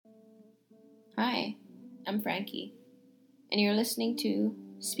Hi, I'm Frankie, and you're listening to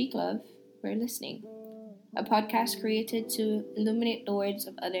Speak Love, We're Listening, a podcast created to illuminate the words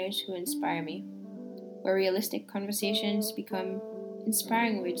of others who inspire me, where realistic conversations become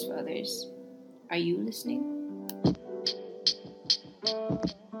inspiring words for others. Are you listening?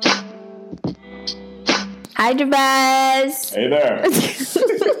 Hi, Jabez! Hey there!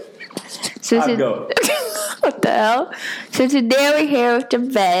 I'll go. What the hell? So today we're here with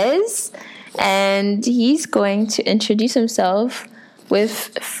Jabez, and he's going to introduce himself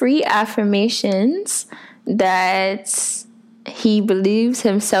with 3 affirmations that he believes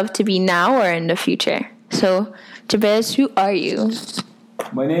himself to be now or in the future. So, Jabez, who are you?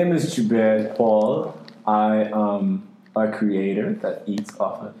 My name is Jabez Paul. I am a creator that eats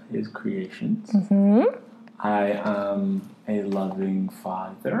off of his creations. Mm-hmm. I am a loving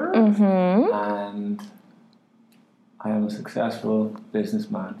father, and I am a successful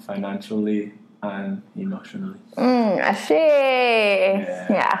businessman financially and emotionally. I see.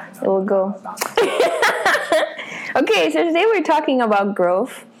 Yeah, it will go. Okay, so today we're talking about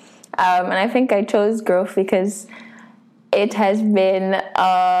growth, and I think I chose growth because it has been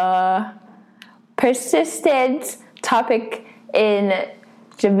a persistent topic in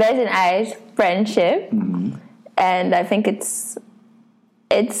Jabez and I's friendship, and I think it's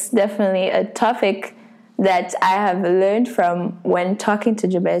definitely a topic that I have learned from when talking to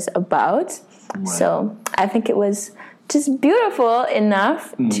Jabez about. Right. So I think it was just beautiful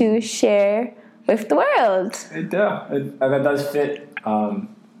enough to share with the world. It does fit a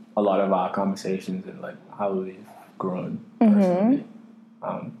lot of our conversations and like how we've grown personally.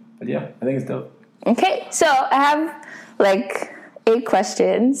 But yeah, I think it's dope. Okay, so I have like 8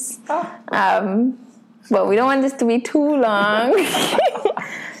 questions. But we don't want this to be too long.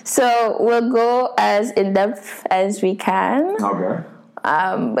 So we'll go as in-depth as we can. Okay.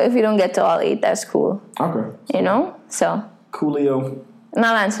 But if we don't get to all 8, that's cool. Okay. You know? So. Coolio. And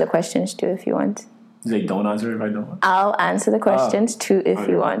I'll answer the questions too if you want. You say don't answer if I don't want? I'll answer the questions too if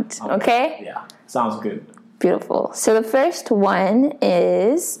you want. Okay? Yeah. Sounds good. Beautiful. So the first one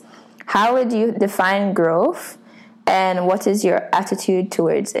is, how would you define growth and what is your attitude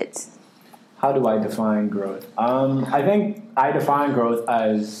towards it? How do I define growth? I think I define growth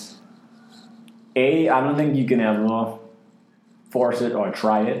as I don't think you can ever force it or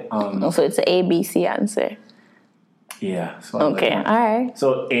try it. So it's an A, B, C answer. Yeah. Okay, all right.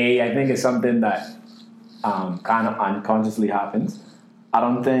 So I think is something that kind of unconsciously happens. I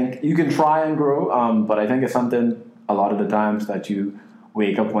don't think you can try and grow, but I think it's something a lot of the times that you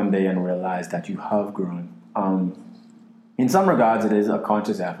wake up one day and realize that you have grown. In some regards, it is a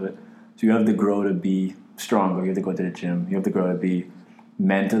conscious effort. So you have to grow to be stronger. You have to go to the gym. You have to grow to be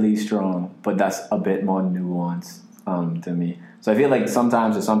mentally strong. But that's a bit more nuanced to me. So I feel like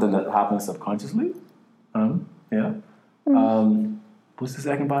sometimes it's something that happens subconsciously. Yeah. What's the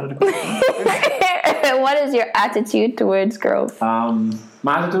second part of the question? What is your attitude towards growth? My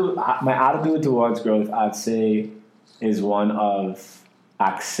attitude towards growth, I'd say, is one of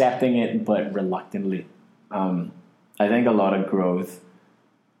accepting it but reluctantly. I think a lot of growth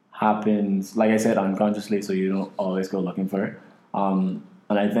happens, like I said, unconsciously, so you don't always go looking for it. And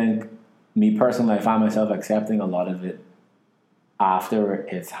I think, me personally, I find myself accepting a lot of it after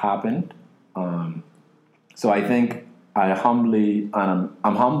it's happened. So I think I'm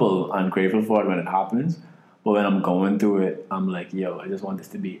humble and grateful for it when it happens. But when I'm going through it, I'm like, yo, I just want this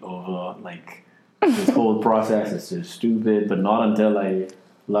to be over. Like, this whole process is just stupid. But not until I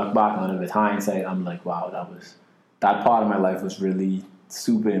look back on it with hindsight, I'm like, wow, that part of my life was really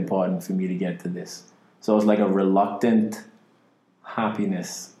super important for me to get to this. So it's like a reluctant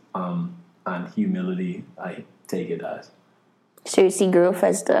happiness and humility, I take it as. So you see growth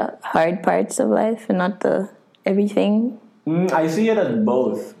as the hard parts of life and not the everything? I see it as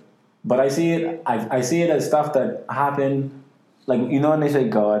both. But I see it as stuff that happen, like, you know when they say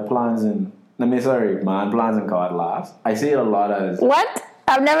God plans and, man plans and God laughs. I see it a lot as... What?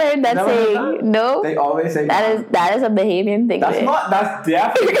 I've never heard that saying. No. They always say that is a Bahamian thing. That's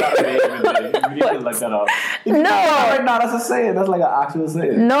definitely not a Bahamian thing. You need to look that up. No, that's a saying. That's like an actual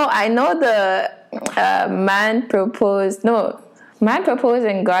saying. No, I know the man proposed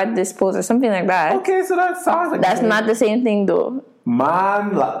and God disposed or something like that. Okay, so that sounds like that's not the same thing though.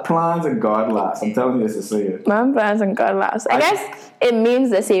 Man plans and God laughs. I'm telling you, it's a saying. Man plans and God laughs. I guess it means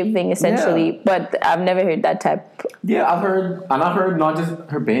the same thing essentially, but I've never heard that type. Yeah, I've heard not just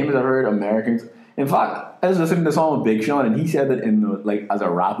her Bahamians, I've heard Americans. In fact, I was listening to the song with Big Sean, and he said that as a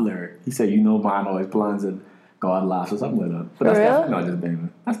rap lyric. He said, man always plans and God laughs or something like that. But that's definitely not just Bahamian.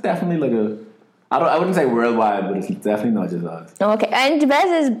 That's definitely like I wouldn't say worldwide, but it's definitely not just us. Okay, and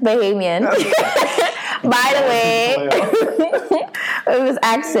Jabez is Bahamian. By the way, it was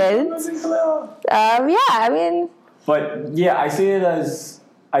accent. Yeah, I mean. But yeah, I see it as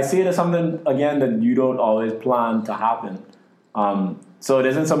something again that you don't always plan to happen. So it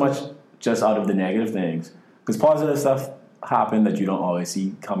isn't so much just out of the negative things, because positive stuff happen that you don't always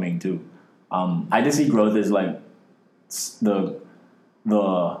see coming too. I just see growth as like the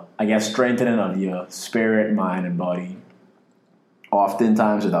I guess strengthening of your spirit, mind, and body.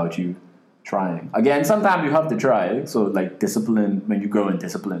 Oftentimes without you trying. Again, sometimes you have to try. So like discipline, when you grow in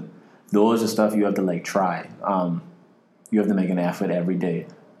discipline, those are stuff you have to like try. You have to make an effort every day.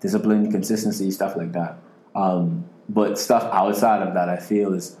 Discipline, consistency, stuff like that. But stuff outside of that, I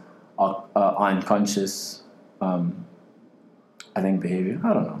feel, is unconscious, I think, behavior.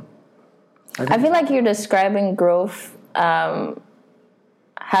 I don't know. I feel like you're describing growth, having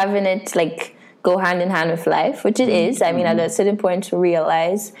it like go hand in hand with life, which it is. I mean, at a certain point, to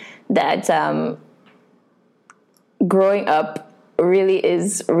realize that growing up really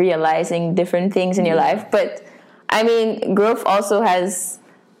is realizing different things in your life. But I mean, growth also has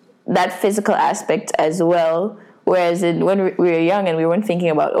that physical aspect as well. Whereas when we were young and we weren't thinking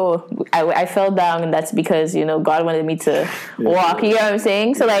about, I fell down and that's because, God wanted me to walk. You know what I'm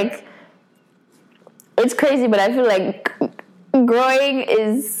saying? So like, it's crazy, but I feel like growing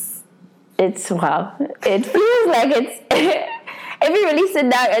it's wow. It feels like it's, if you really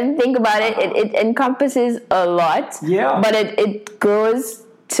sit down and think about it, it encompasses a lot. Yeah. But it grows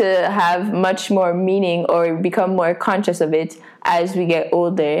to have much more meaning or become more conscious of it as we get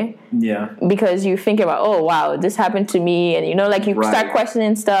older. Yeah. Because you think about, oh, wow, this happened to me. And, you start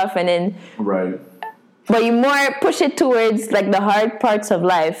questioning stuff and then... Right. But you more push it towards, like, the hard parts of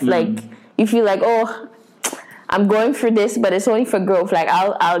life. Like, you feel like, oh, I'm going through this, but it's only for growth. Like,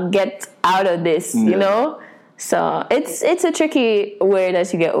 I'll get out of this, you know? So it's a tricky word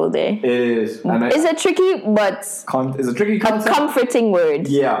as you get older. It is. It's a tricky, but it's a tricky concept. A comforting word.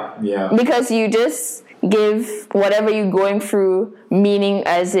 Yeah. Because you just give whatever you're going through meaning,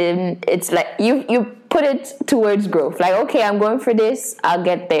 as in it's like you put it towards growth. Like, okay, I'm going for this, I'll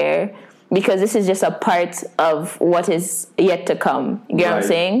get there, because this is just a part of what is yet to come. You get what I'm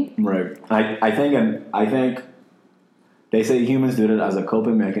saying? Right. I think they say humans do it as a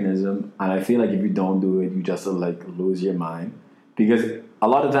coping mechanism, and I feel like if you don't do it, you just like lose your mind. Because a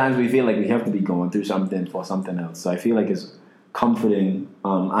lot of times we feel like we have to be going through something for something else. So I feel like it's comforting,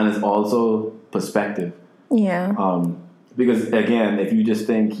 and it's also perspective. Yeah. Because again, if you just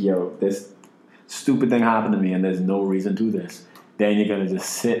think, this stupid thing happened to me and there's no reason to this, then you're gonna just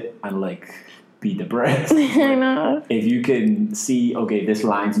sit and like be depressed. I know. If you can see, okay, this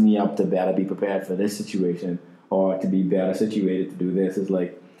lines me up to better be prepared for this situation, or to be better situated to do this, is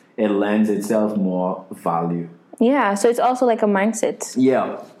like it lends itself more value. Yeah, so it's also like a mindset.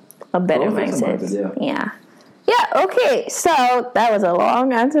 Yeah. A better mindset. Yeah. Yeah, okay. So that was a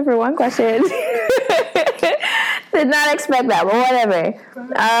long answer for one question. Did not expect that, but whatever.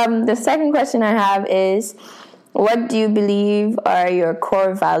 The second question I have is, what do you believe are your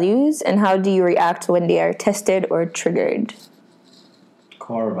core values, and how do you react when they are tested or triggered?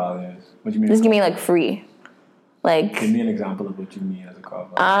 Core values? What do you mean? Just give me like 3. Like, give me an example of what you mean as a core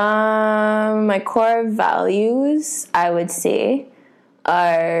value. My core values, I would say,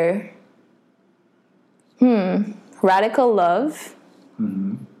 are radical love,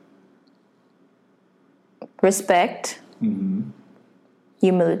 respect,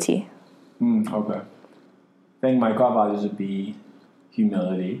 humility. Okay. I think my core values would be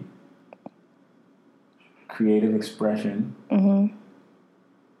humility, creative expression, and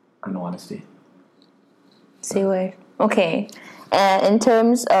honesty. Say word. Okay. In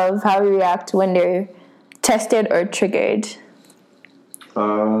terms of how we react when they're tested or triggered.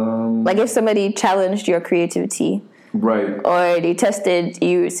 Like if somebody challenged your creativity. Right. Or they tested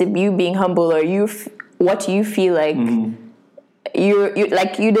you being humble, or what you feel like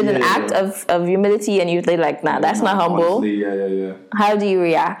you did an act of humility and you're like, nah, that's not humble. Honestly, yeah. How do you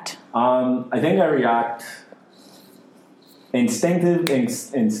react? I think I react instinctively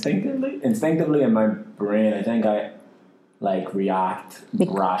in my brain. I think I react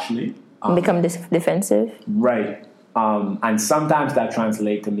rashly. Become defensive. Right. And sometimes that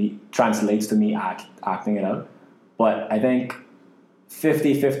translates to me acting it out. But I think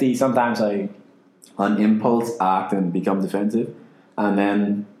 50-50, sometimes I on impulse act and become defensive, and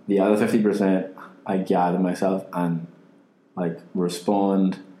then the other 50% I gather myself and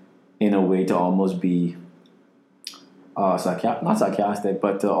respond in a way to almost be not sarcastic,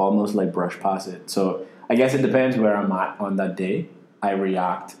 but to almost brush past it. So I guess it depends where I'm at on that day. I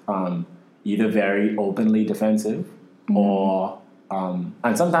react either very openly defensive or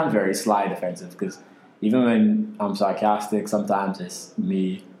and sometimes very sly defensive, because even when I'm sarcastic, sometimes it's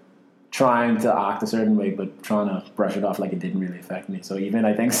me trying to act a certain way but trying to brush it off like it didn't really affect me. So even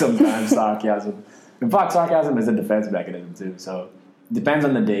I think sometimes sarcasm is a defense mechanism too. So it depends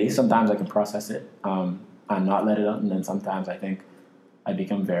on the day. Sometimes I can process it and not let it out, and then sometimes I think I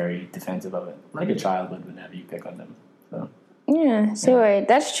become very defensive of it, like a child would whenever you pick on them. So right.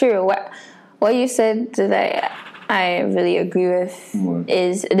 That's true. What you said that I really agree with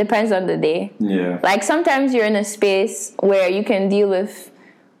is it depends on the day. Yeah. Like sometimes you're in a space where you can deal with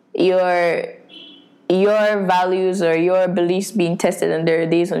your values or your beliefs being tested, and there are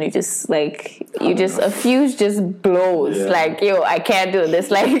days when you just a fuse just blows. Yeah. Like, yo, I can't do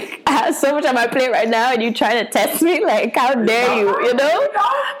this. Like, I have so much on my plate right now, and you trying to test me. Like, how dare you? You know,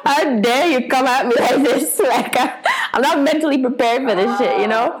 how dare you come at me like this? Like, I'm not mentally prepared for this shit. You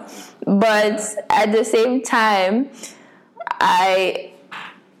know, but at the same time, I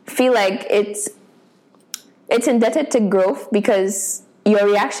feel like it's indebted to growth because your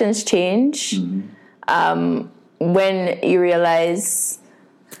reactions change when you realize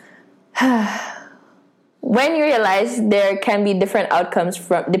there can be different outcomes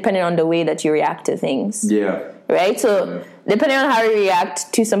depending on the way that you react to things. Yeah. Right? So depending on how you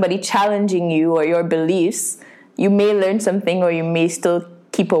react to somebody challenging you or your beliefs, you may learn something or you may still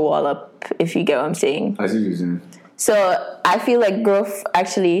keep a wall up, if you get what I'm saying. I see what you're saying. So I feel like growth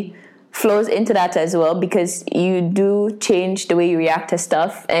actually flows into that as well, because you do change the way you react to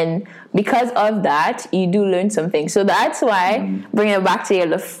stuff, and because of that you do learn something. So that's why, bringing it back to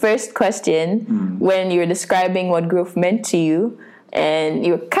the first question, when you're describing what growth meant to you and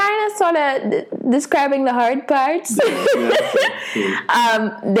you're kind of sort of describing the hard parts,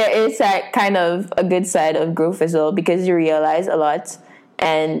 there is that kind of a good side of growth as well, because you realize a lot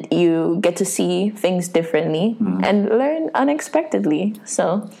and you get to see things differently and learn unexpectedly.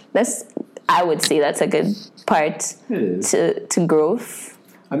 So I would say that's a good part to growth.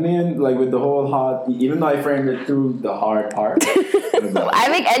 I mean, like with the whole hard, even though I framed it through the hard part. I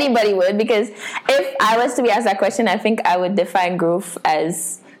think anybody would, because if I was to be asked that question, I think I would define growth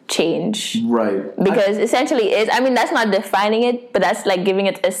as change. Right. Because essentially that's not defining it, but that's like giving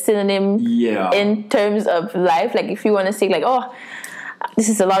it a synonym in terms of life. Like if you want to say like, oh, this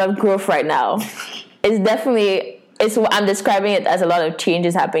is a lot of growth right now. I'm describing it as a lot of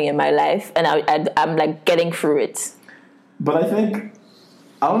changes happening in my life, and I'm like getting through it. But I don't think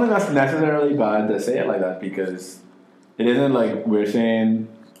that's necessarily bad to say it like that, because it isn't like we're saying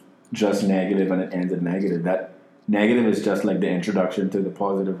just negative and it ends in negative. That negative is just like the introduction to the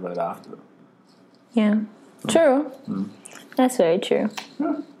positive right after. Yeah. True. That's very true.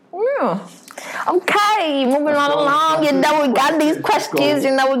 Yeah. Okay, moving on along. You know, we got these questions.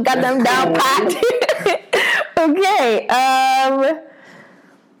 You know, we got them down packed. Okay.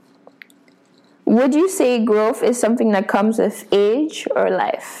 Would you say growth is something that comes with age or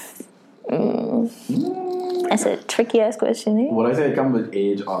life? That's a tricky ass question. Eh? Would I say it comes with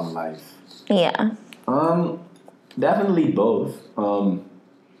age or life? Yeah. Definitely both.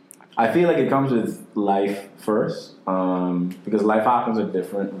 I feel like it comes with life first, because life happens at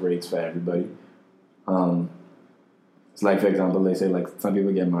different rates for everybody. It's like, for example, they say like some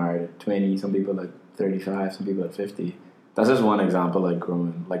people get married at 20, some people at 35, some people at 50. That's just one example, like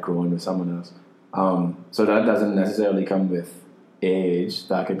growing with someone else. So that doesn't necessarily come with age.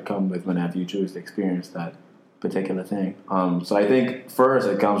 That could come with whenever you choose to experience that particular thing. So I think first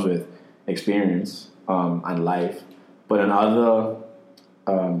it comes with experience and life, but in other,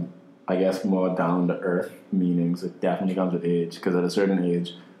 I guess more down to earth meanings, it definitely comes with age. Because at a certain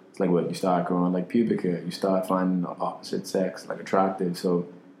age, it's like what you start growing, like pubic hair. You start finding the opposite sex like attractive. So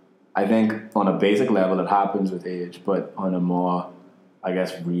I think on a basic level it happens with age, but on a more, I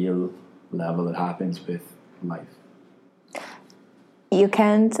guess, real level it happens with life. You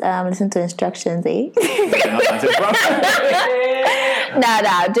can't listen to instructions, eh?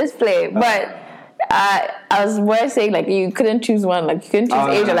 Nah, just play. But I was more saying like you couldn't choose one. Like you couldn't choose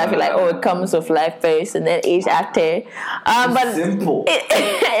age or life. You're like, oh, it comes with life first and then age after. But simple.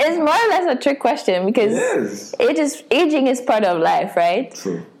 It's more or less a trick question, because aging is part of life, right?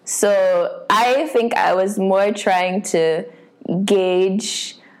 True. So I think I was more trying to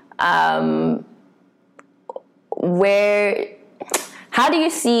gauge how do you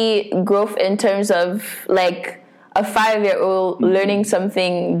see growth in terms of like a 5-year-old learning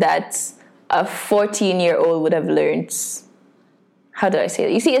something that a 14-year-old would have learned? How do I say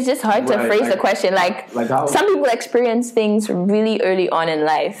it? You see, it's just hard to phrase the question. Like some people experience things really early on in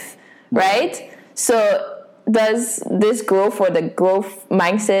life, right? So does this growth or the growth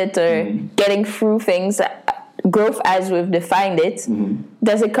mindset or getting through things, growth as we've defined it,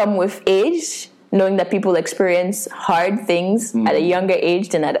 does it come with age? Knowing that people experience hard things at a younger age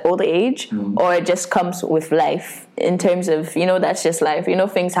than at older age, or it just comes with life in terms of, that's just life.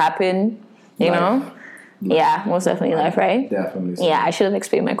 Things happen, you know? Life. Yeah, most definitely life, right? Definitely. So. Yeah, I should have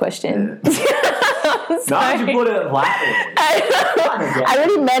explained my question. Yeah. Now you put it laughing. I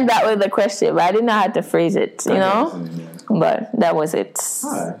really meant that with the question, but I didn't know how to phrase it, you know? But that was it.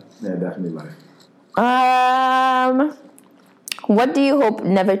 All right. Yeah, definitely life. What do you hope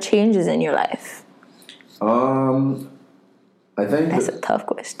never changes in your life? I think that's a tough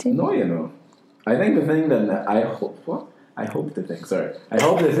question. No, I think the thing that I hope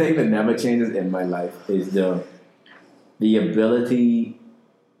the thing that never changes in my life is the ability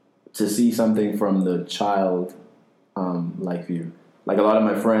to see something from the child like view. Like a lot of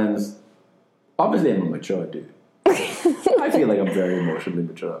my friends, obviously I'm a mature dude. I feel like I'm very emotionally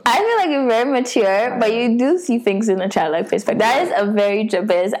mature. I feel like you're very mature, but you do see things in a childlike perspective. That is a very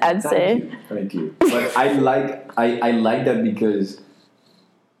Jabez answer. Thank you. But I like that because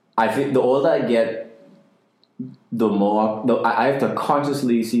I think the older I get, the more I have to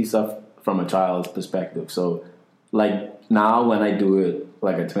consciously see stuff from a child's perspective. So, like now when I do it,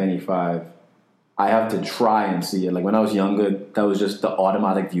 like at 25, I have to try and see it. Like when I was younger, that was just the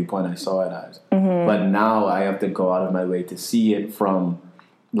automatic viewpoint I saw it as. But now I have to go out of my way to see it from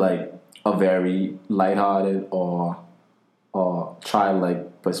like a very lighthearted or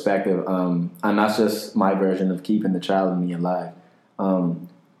childlike perspective. And that's just my version of keeping the child in me alive.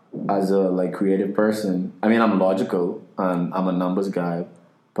 As a creative person, I mean, I'm logical and I'm a numbers guy,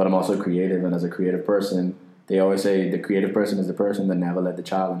 but I'm also creative. And as a creative person, they always say the creative person is the person that never let the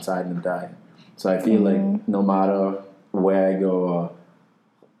child inside them die. So I feel like no matter where I go or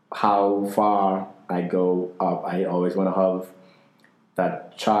how far I go up, I always want to have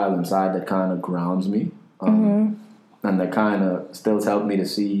that child inside that kind of grounds me. And that kind of still helps me to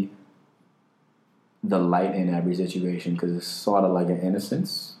see the light in every situation, because it's sort of like an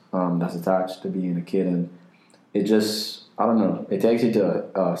innocence that's attached to being a kid. And it just, I don't know, it takes you to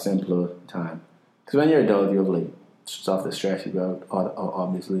a simpler time. Because when you're an adult, you have like stuff that stress you out,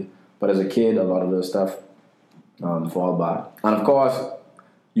 obviously. But as a kid, a lot of those stuff fall by. And of course,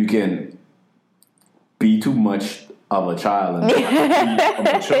 you can be too much of a child and not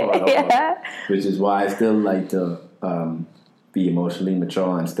be mature at all, which is why I still like to be emotionally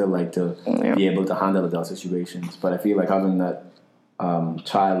mature and still like to be able to handle adult situations. But I feel like having that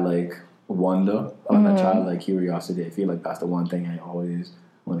childlike wonder or that childlike curiosity, I feel like that's the one thing I always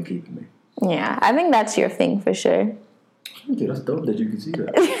want to keep in me. Yeah, I think that's your thing for sure. Okay, that's dope that you can see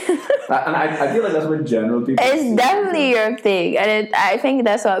that. And I feel like that's what general people it's definitely your thing. And I think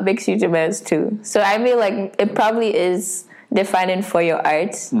that's what makes you Jabez too. So I feel like it probably is defining for your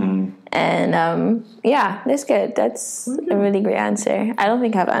art. And yeah, that's good. That's a really great answer. I don't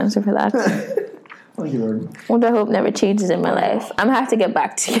think I have an answer for that. Thank you. What I hope never changes in my life. I'm going to have to get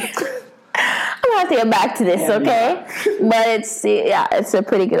back to you. I'm going to have to get back to this, okay? But it's a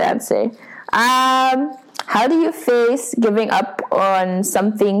pretty good answer. How do you face giving up on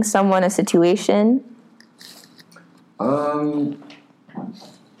something, someone, a situation? I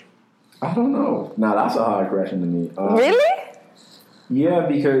don't know. Now that's a hard question to me. Really? Yeah,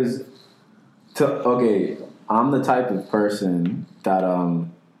 because I'm the type of person that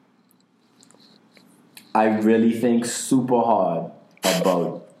I really think super hard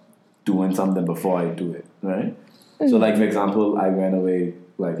about doing something before I do it, right? So, like, for example, I went away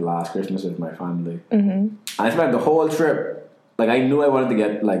like last Christmas with my family. And I spent the whole trip, like I knew I wanted to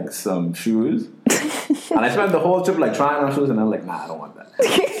get like some shoes. And I spent the whole trip like trying on shoes, and I'm like, nah, I don't want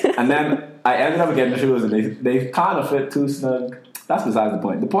that. And then I ended up getting the shoes, and they kind of fit too snug. That's besides the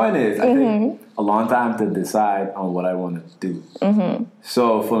point. The point is, I take a long time to decide on what I want to do.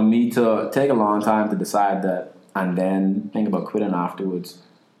 So for me to take a long time to decide that and then think about quitting afterwards,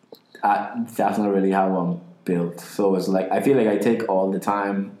 that's not really how I'm built. So it's like I feel like I take all the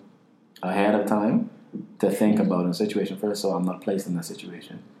time ahead of time to think about a situation first, so I'm not placed in that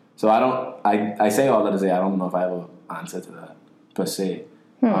situation. So I say all that to say I don't know if I have an answer to that per se,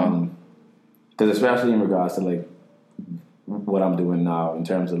 because especially in regards to like what I'm doing now in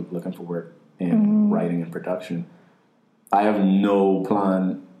terms of looking for work in writing and production, I have no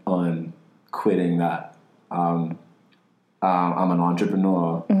plan on quitting that. I'm an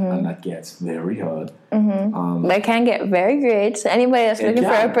entrepreneur, and that gets very hard. That can get very great. So anybody that's looking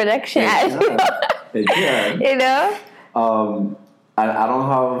for a production it can. You know? I don't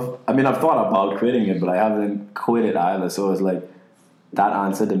have... I mean, I've thought about quitting it, but I haven't quit it either. So it's like that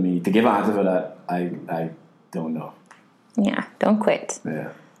answer to me... To give an answer for that, don't know. Yeah, don't quit.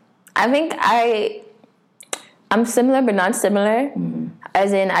 Yeah. I think I'm similar but not similar. Mm-hmm.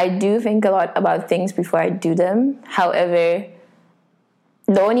 As in, I do think a lot about things before I do them. However,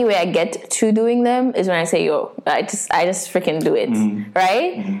 the only way I get to doing them is when I say, yo, I just freaking do it,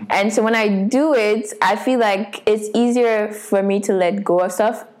 right? Mm-hmm. And so when I do it, I feel like it's easier for me to let go of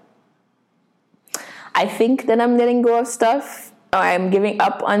stuff. I think that I'm letting go of stuff, or I'm giving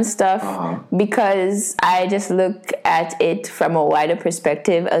up on stuff, because I just look at it from a wider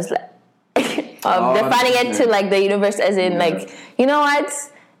perspective as like, of defining it to like the universe, as in like, you know what?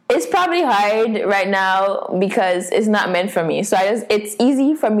 It's probably hard right now because it's not meant for me. So it's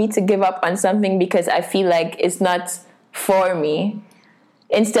easy for me to give up on something because I feel like it's not for me,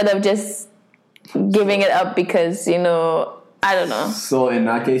 instead of just giving it up because, you know, I don't know. So in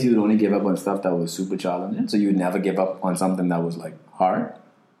that case, you would only give up on stuff that was super challenging? So you would never give up on something that was like hard?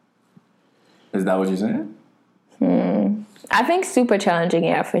 Is that what you're saying? I think super challenging,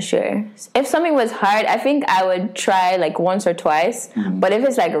 yeah, for sure. If something was hard, I think I would try like once or twice. But if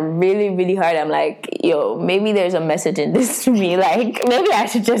it's like really, really hard, I'm like, yo, maybe there's a message in this to me. Like, maybe I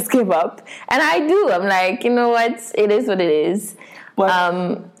should just give up. And I do. I'm like, you know what? It is what it is. But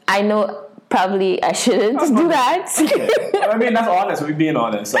I know probably I shouldn't do that. Okay. I mean, that's honest. We're being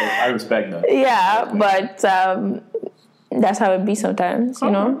honest. So I respect that. Yeah, but that's how it be sometimes,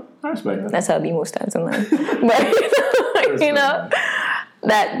 you know? I respect that. That's how it be most times in life. But, you know,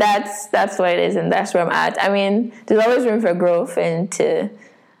 that's what it is, and that's where I'm at. I mean, there's always room for growth and to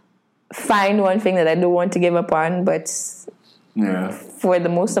find one thing that I don't want to give up on, but for the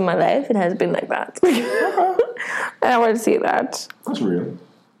most of my life, it has been like that. And I want to see that. That's real.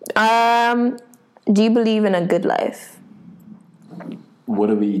 Do you believe in a good life? What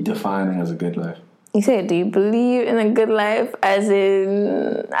are we defining as a good life? You say, do you believe in a good life? As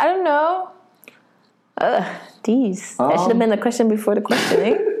in, I don't know. That should have been the question before the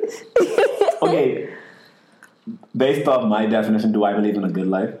questioning. Okay. Based off my definition, do I believe in a good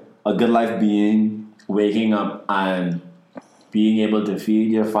life? A good life being waking up and being able to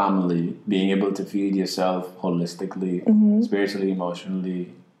feed your family, being able to feed yourself holistically, spiritually,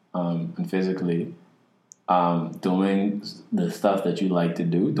 emotionally, and physically, doing the stuff that you like to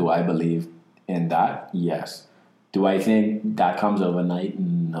do. Do I believe in that? Yes. Do I think that comes overnight?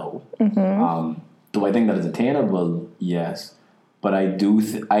 No. Do I think that it's attainable? Yes. But I do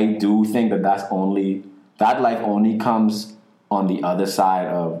think that that life only comes on the other side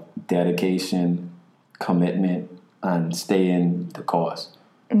of dedication, commitment, and staying the course.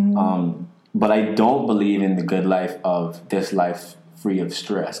 But I don't believe in the good life of this life free of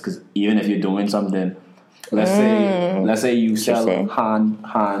stress, because even if you're doing something, let's say you sell hand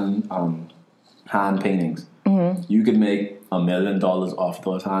paintings, you could make $1 million off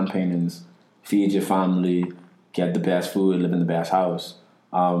those hand paintings, feed your family, get the best food, live in the best house,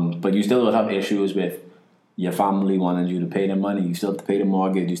 but you still would have issues with your family wanting you to pay the money. You still have to pay the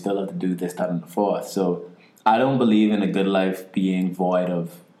mortgage. You still have to do this, that, and the fourth. So I don't believe in a good life being void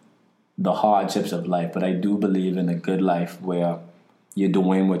of the hardships of life, but I do believe in a good life where you're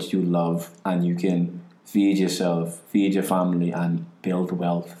doing what you love and you can feed yourself, feed your family, and build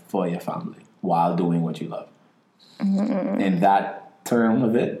wealth for your family while doing what you love. In that term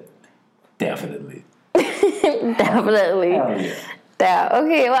of it, definitely. Definitely. Hell yeah. Yeah.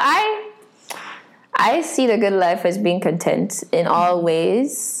 Okay, well, I see the good life as being content in all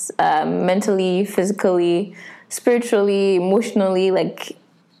ways, mentally, physically, spiritually, emotionally, like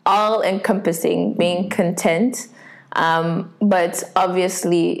all encompassing, being content, but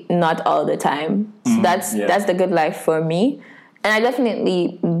obviously not all the time. So that's the good life for me, and I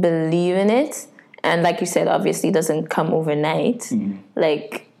definitely believe in it. And like you said, obviously it doesn't come overnight.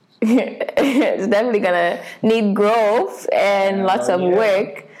 Like it's definitely gonna need growth and lots of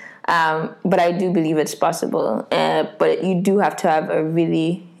work. But I do believe it's possible. But you do have to have a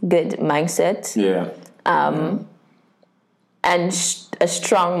really good mindset. Yeah. And a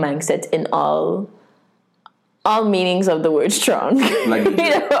strong mindset in all meanings of the word strong. Like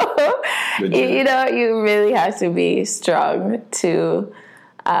you really have to be strong to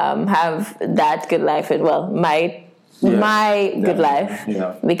have that good life. And well, my good life.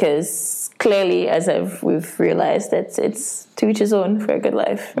 Yeah. Because clearly, as we've realized, that it's to each his own for a good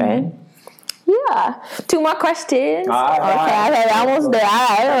life, right? Yeah. 2 more questions. Okay, almost there.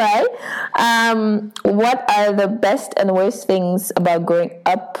 All right. What are the best and worst things about growing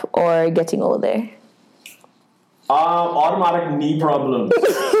up or getting older? Automatic knee problems.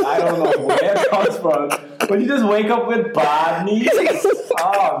 I don't know where it comes from, but you just wake up with bad knees.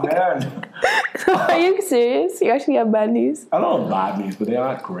 Oh man. Are you serious? You actually have bad knees? I don't have bad knees, but they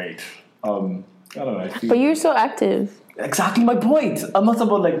aren't great. I don't know. I feel But you're so active. exactly my point. I'm not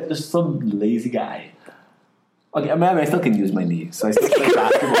about like just some lazy guy. Okay, I mean, I still can use my knees, so I still play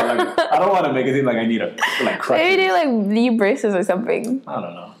basketball. Like, I don't want to make it seem like I need a crutches. Maybe they like knee braces or something. I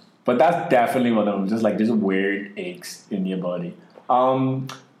don't know, but that's definitely one of them. Just like there's weird aches in your body.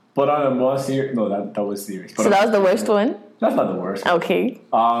 But on a more serious, no, that was serious. But So that was the worst one? That's not the worst. Okay.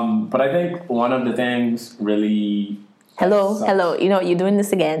 But I think one of the things really. Hello. You know, you're doing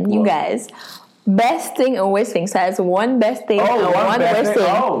this again. What? You guys. Best thing and worst thing. So that's one best thing and one worst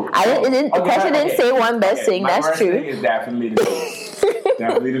thing. The question didn't say one best thing. That's worst true. Thing is definitely the least.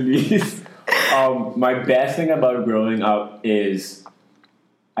 Definitely the least. My best thing about growing up is,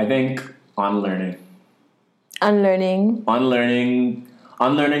 I think, unlearning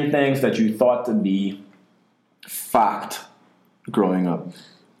things that you thought to be fact growing up.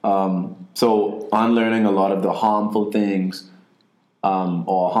 So unlearning a lot of the harmful things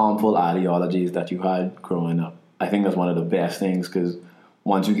or harmful ideologies that you had growing up. I think that's one of the best things, because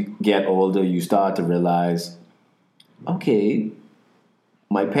once you get older, you start to realize, okay,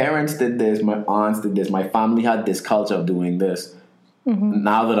 my parents did this, my aunts did this, my family had this culture of doing this. Mm-hmm.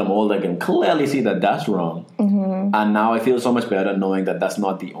 Now that I'm older, I can clearly see that that's wrong. Mm-hmm. And now I feel so much better knowing that that's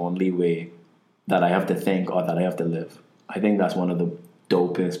not the only way that I have to think or that I have to live. I think that's one of the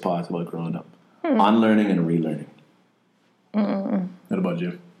dopest parts about growing up. Mm-hmm. Unlearning and relearning. Mm-hmm. What about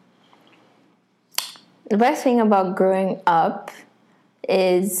you? The best thing about growing up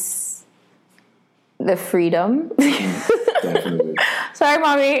is the freedom. Definitely. Sorry,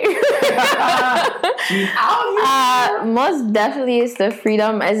 mommy. Most definitely is the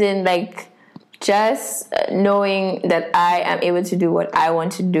freedom, as in like just knowing that I am able to do what I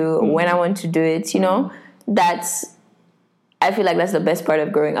want to do when I want to do it. You know, I feel like that's the best part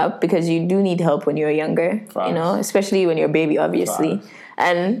of growing up, because you do need help when you're younger. Facts. You know, especially when you're a baby, obviously. Facts.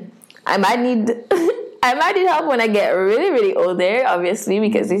 And I might need help when I get really, really older, obviously,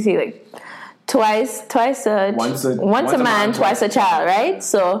 because they say like once a man, twice a child, right?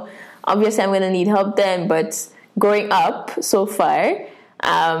 So obviously I'm going to need help then. But growing up so far,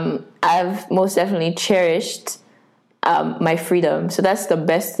 I've most definitely cherished my freedom. So that's the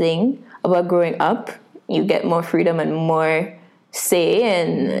best thing about growing up. You get more freedom and more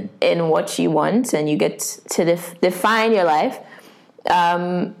say in what you want, and you get to define your life.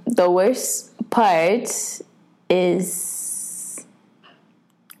 The worst part is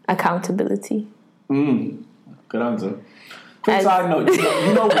accountability. Good answer. Quick side note,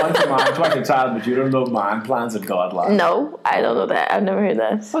 you know once a man, twice a child, but you don't know man plans of God life. No, I don't know that. I've never heard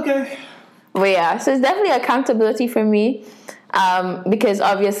that. Okay. But yeah, so it's definitely accountability for me, because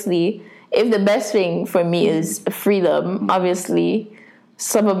obviously, if the best thing for me is freedom, obviously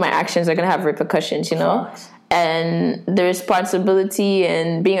some of my actions are going to have repercussions, you know? Facts. And the responsibility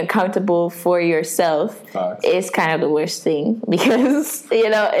and being accountable for yourself Facts. Is kind of the worst thing, because, you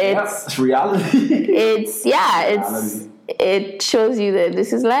know, it's reality. It shows you that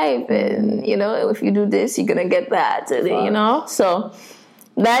this is life, and, you know, if you do this, you're going to get that, you know? So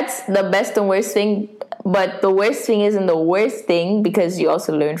that's the best and worst thing. But the worst thing isn't the worst thing, because you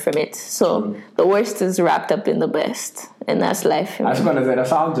also learn from it. So the worst is wrapped up in the best, and that's life. I was going to say, that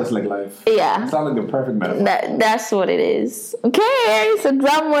sounds just like life. Yeah. It sounds like a perfect metaphor. That's what it is. Okay, so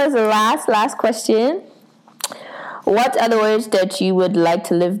that was the last question. What are the words that you would like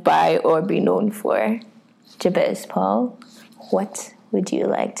to live by or be known for? Jabez, Paul, what would you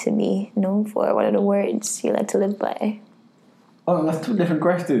like to be known for? What are the words you like to live by? Oh, that's two different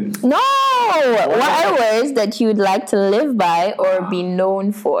questions. No! What are words that you would like to live by or be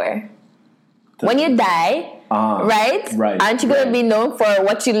known for? When you die, right? Aren't you going to be known for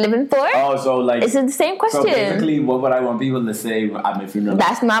what you're living for? Oh, so like... Is it the same question? So basically, what would I want people to say at my funeral?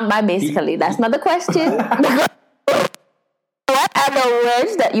 That's not my basically. That's not the question. What are the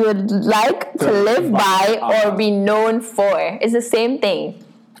words that you would like to live by or be known for? It's the same thing.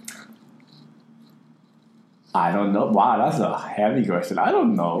 I don't know. Wow, that's a heavy question. I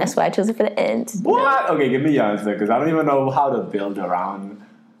don't know. That's why I chose it for the end. What? Okay, give me your answer, because I don't even know how to build around.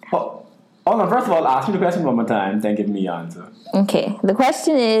 Oh no, first of all, ask me the question one more time, then give me your answer. Okay, the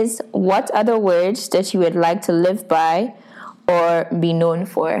question is, what are the words that you would like to live by or be known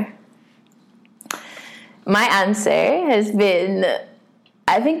for? My answer has been,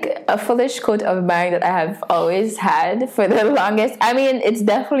 I think, a foolish quote of mine that I have always had for the longest. I mean, it's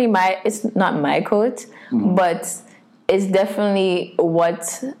definitely it's not my quote, but it's definitely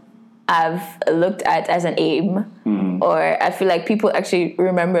what I've looked at as an aim, or I feel like people actually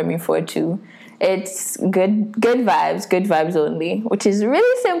remember me for too. It's good vibes only, which is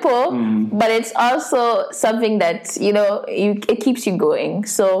really simple, but it's also something that, you know, it keeps you going.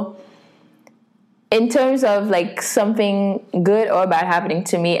 So in terms of like something good or bad happening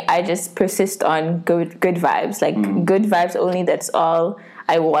to me, I just persist on good vibes. Like good vibes only. That's all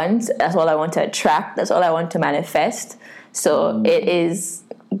I want. That's all I want to attract. That's all I want to manifest. So it is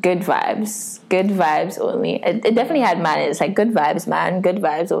good vibes. Good vibes only. It definitely had manners. Like good vibes, man. Good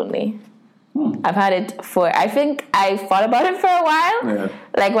vibes only. I've had it for, I think I thought about it for a while. Yeah.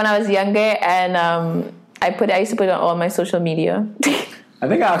 Like when I was younger, and I used to put it on all my social media. I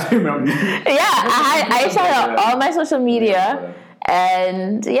think I actually remember. I used to put it on all my social media,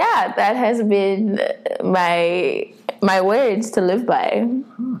 and that has been my words to live by.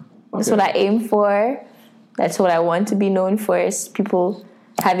 Okay. That's what I aim for. That's what I want to be known for, is people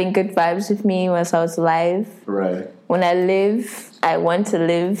having good vibes with me once I was alive. Right. When I live, I want to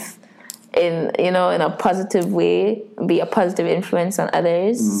live in a positive way, be a positive influence on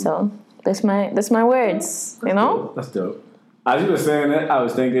others. So that's my words. That's dope. That's dope. As you were saying it, I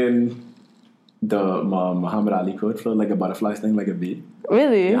was thinking the Muhammad Ali quote, float like a butterfly, sting like a bee.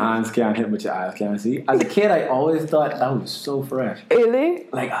 Really? Your hands can't hit, but your eyes can't see. As a kid, I always thought that was so fresh. Really?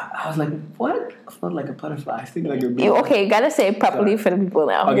 Like, I was like, what? Float like a butterfly, sting like a bee. Okay, you gotta say it properly for the people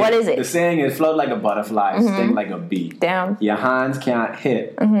now. Okay, what is it? The saying is, float like a butterfly, sting like a bee. Damn. Your hands can't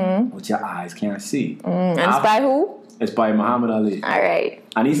hit, but your eyes can't see. And it's by who? It's by Muhammad Ali. All right.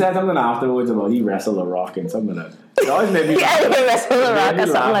 And he said something afterwards about he wrestled a rock and something like that. It always made me wrestled a rock or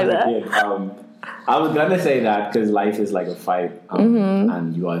something like that. I was gonna say that because life is like a fight,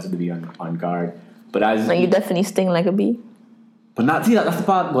 and you always have to be on guard. But you definitely sting like a bee. But not that's the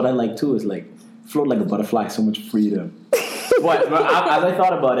part. What I like too is like float like a butterfly, so much freedom. But as I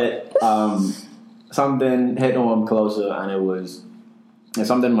thought about it, something hit home closer, and it's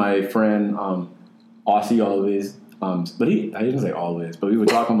something my friend Aussie always. But I didn't say always, but we were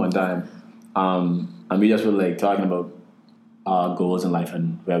talking one time, and we just were like talking about our goals in life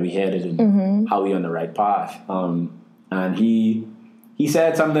and where we headed and how we on the right path. And he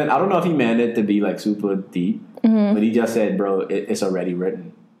said something. I don't know if he meant it to be like super deep, but he just said, "Bro, it's already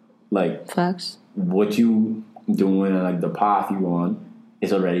written. Like facts. What you doing and like the path you on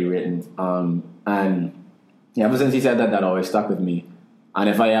is already written." And ever since he said that, that always stuck with me. And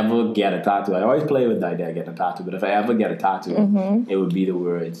if I ever get a tattoo, I always play with the idea of getting a tattoo, but if I ever get a tattoo, it would be the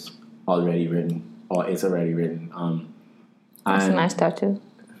words already written, or it's already written. That's a nice tattoo.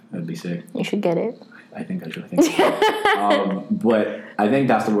 That'd be sick. You should get it. I think I should. But I think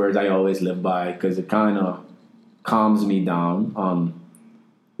that's the words I always live by, because it kind of calms me down.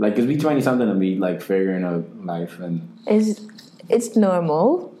 Like, because we 20-something and we like figuring out life, and it's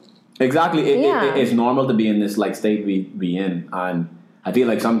normal. Exactly. It's normal to be in this like state we in, and I feel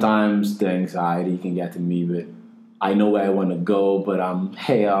like sometimes the anxiety can get to me, but I know where I want to go, but I'm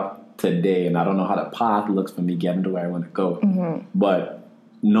here today, and I don't know how the path looks for me getting to where I want to go. But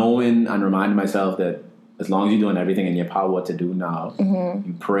knowing and reminding myself that as long as you're doing everything in your power to do now,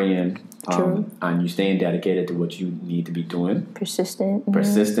 you praying, and you staying dedicated to what you need to be doing. Persistence,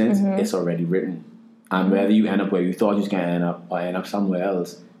 it's already written. And whether you end up where you thought you was going to end up or end up somewhere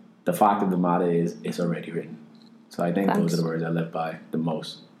else, the fact of the matter is it's already written. So I think those are the words I live by the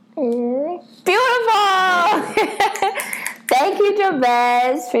most. Beautiful! Thank you,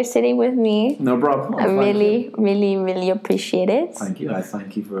 Jabez, for sitting with me. No problem. I really, really, really appreciate it. Thank you. I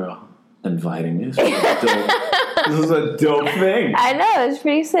thank you for inviting me. This is a dope thing. I know. It's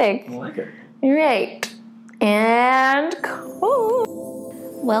pretty sick. I like it. Right. And cool.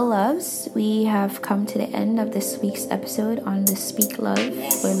 Well, loves, we have come to the end of this week's episode on the Speak Love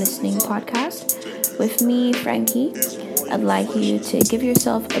We're Listening podcast. With me, Frankie, I'd like you to give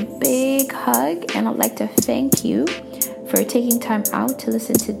yourself a big hug, and I'd like to thank you for taking time out to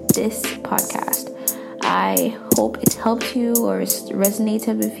listen to this podcast. I hope it helped you or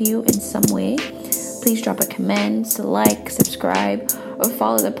resonated with you in some way. Please drop a comment, like, subscribe, or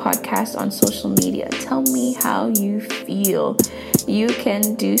follow the podcast on social media. Tell me how you feel. You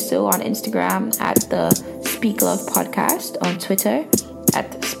can do so on Instagram at the Speak Love Podcast, on Twitter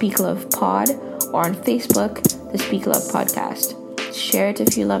at Speak Love Pod, or on Facebook, the Speak Love Podcast. Share it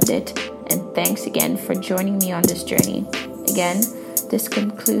if you loved it, and thanks again for joining me on this journey. Again, this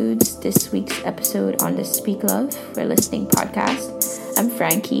concludes this week's episode on the Speak Love We're Listening podcast. I'm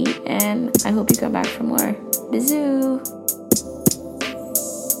Frankie, and I hope you come back for more. Bisous!